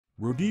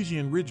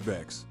Rhodesian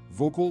Ridgebacks,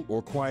 vocal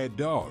or quiet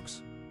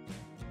dogs.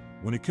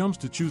 When it comes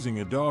to choosing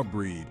a dog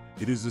breed,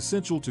 it is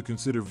essential to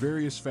consider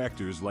various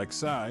factors like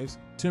size,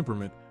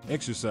 temperament,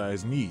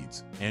 exercise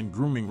needs, and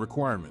grooming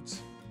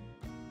requirements.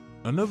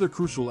 Another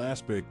crucial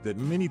aspect that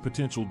many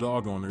potential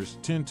dog owners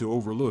tend to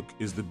overlook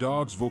is the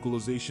dog's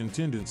vocalization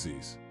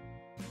tendencies.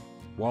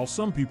 While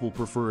some people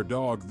prefer a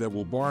dog that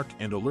will bark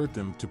and alert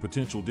them to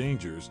potential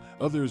dangers,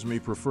 others may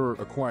prefer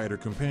a quieter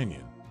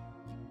companion.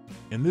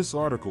 In this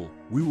article,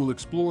 we will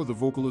explore the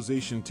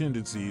vocalization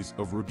tendencies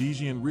of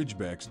Rhodesian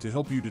Ridgebacks to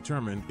help you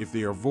determine if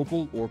they are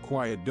vocal or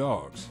quiet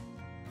dogs.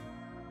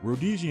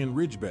 Rhodesian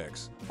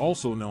Ridgebacks,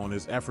 also known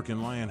as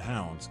African Lion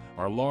Hounds,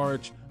 are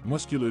large,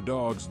 muscular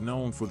dogs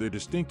known for their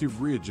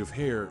distinctive ridge of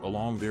hair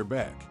along their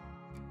back.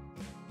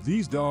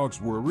 These dogs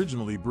were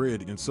originally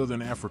bred in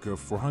southern Africa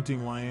for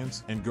hunting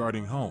lions and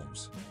guarding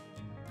homes.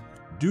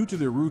 Due to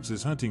their roots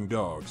as hunting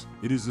dogs,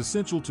 it is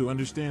essential to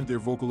understand their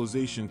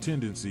vocalization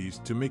tendencies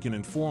to make an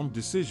informed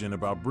decision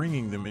about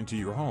bringing them into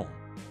your home.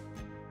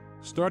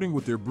 Starting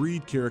with their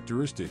breed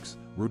characteristics,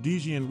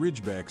 Rhodesian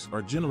Ridgebacks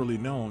are generally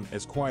known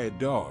as quiet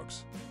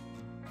dogs.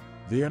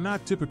 They are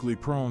not typically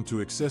prone to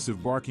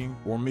excessive barking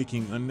or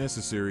making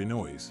unnecessary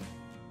noise.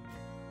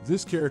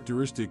 This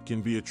characteristic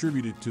can be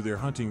attributed to their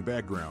hunting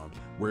background,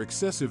 where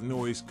excessive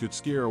noise could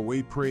scare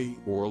away prey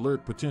or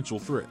alert potential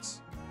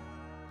threats.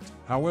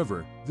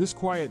 However, this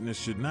quietness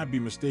should not be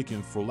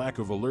mistaken for lack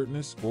of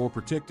alertness or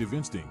protective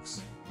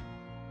instincts.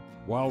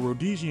 While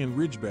Rhodesian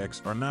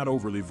Ridgebacks are not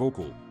overly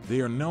vocal,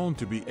 they are known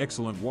to be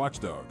excellent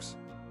watchdogs.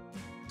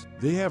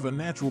 They have a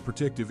natural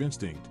protective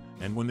instinct,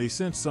 and when they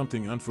sense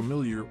something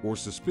unfamiliar or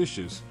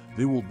suspicious,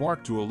 they will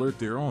bark to alert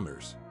their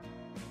owners.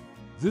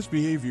 This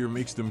behavior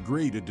makes them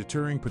great at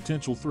deterring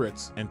potential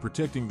threats and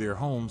protecting their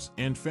homes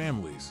and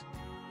families.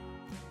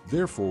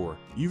 Therefore,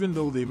 even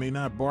though they may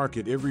not bark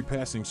at every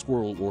passing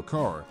squirrel or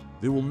car,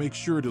 they will make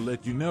sure to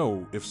let you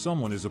know if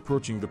someone is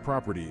approaching the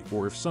property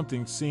or if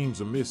something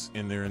seems amiss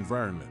in their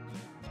environment.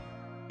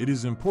 It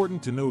is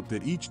important to note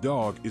that each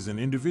dog is an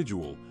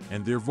individual,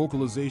 and their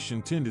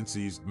vocalization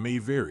tendencies may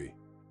vary.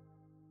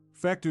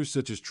 Factors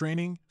such as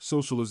training,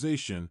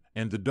 socialization,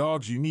 and the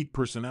dog's unique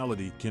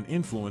personality can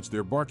influence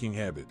their barking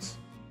habits.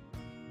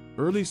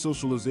 Early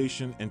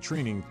socialization and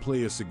training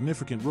play a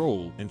significant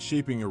role in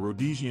shaping a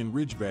Rhodesian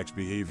Ridgeback's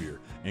behavior,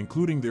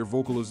 including their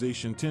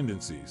vocalization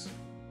tendencies.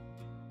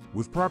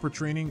 With proper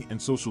training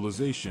and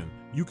socialization,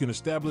 you can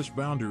establish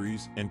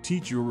boundaries and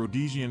teach your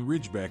Rhodesian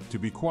Ridgeback to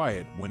be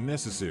quiet when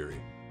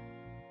necessary.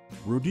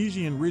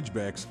 Rhodesian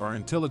Ridgebacks are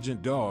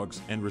intelligent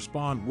dogs and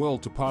respond well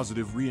to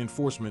positive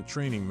reinforcement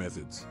training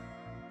methods.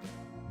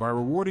 By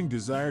rewarding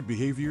desired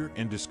behavior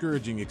and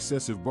discouraging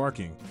excessive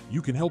barking,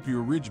 you can help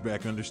your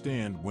Ridgeback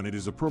understand when it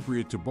is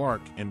appropriate to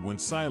bark and when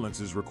silence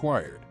is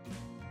required.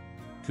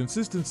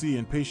 Consistency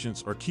and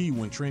patience are key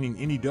when training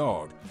any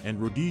dog,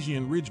 and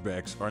Rhodesian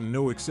Ridgebacks are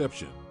no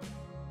exception.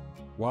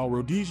 While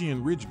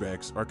Rhodesian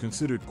Ridgebacks are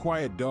considered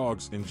quiet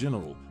dogs in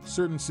general,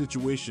 certain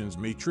situations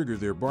may trigger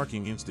their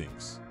barking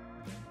instincts.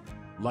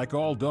 Like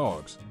all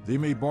dogs, they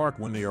may bark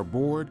when they are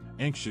bored,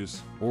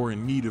 anxious, or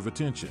in need of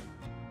attention.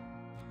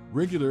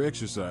 Regular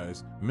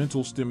exercise,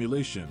 mental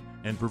stimulation,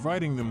 and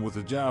providing them with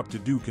a job to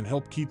do can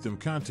help keep them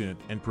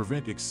content and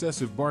prevent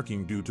excessive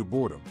barking due to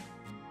boredom.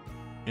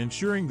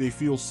 Ensuring they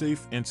feel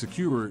safe and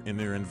secure in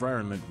their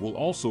environment will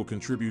also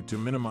contribute to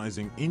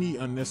minimizing any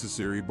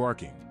unnecessary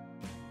barking.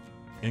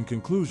 In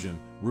conclusion,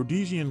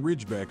 Rhodesian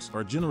Ridgebacks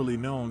are generally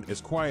known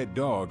as quiet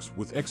dogs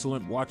with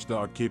excellent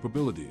watchdog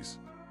capabilities.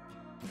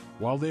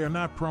 While they are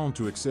not prone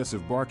to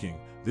excessive barking,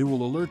 they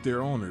will alert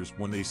their owners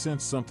when they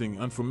sense something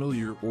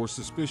unfamiliar or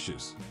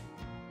suspicious.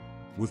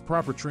 With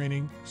proper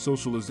training,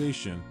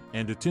 socialization,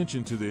 and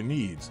attention to their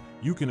needs,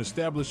 you can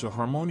establish a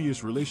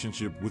harmonious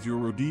relationship with your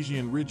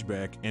Rhodesian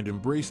Ridgeback and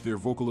embrace their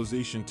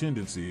vocalization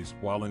tendencies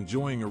while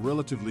enjoying a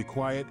relatively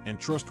quiet and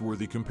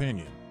trustworthy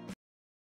companion.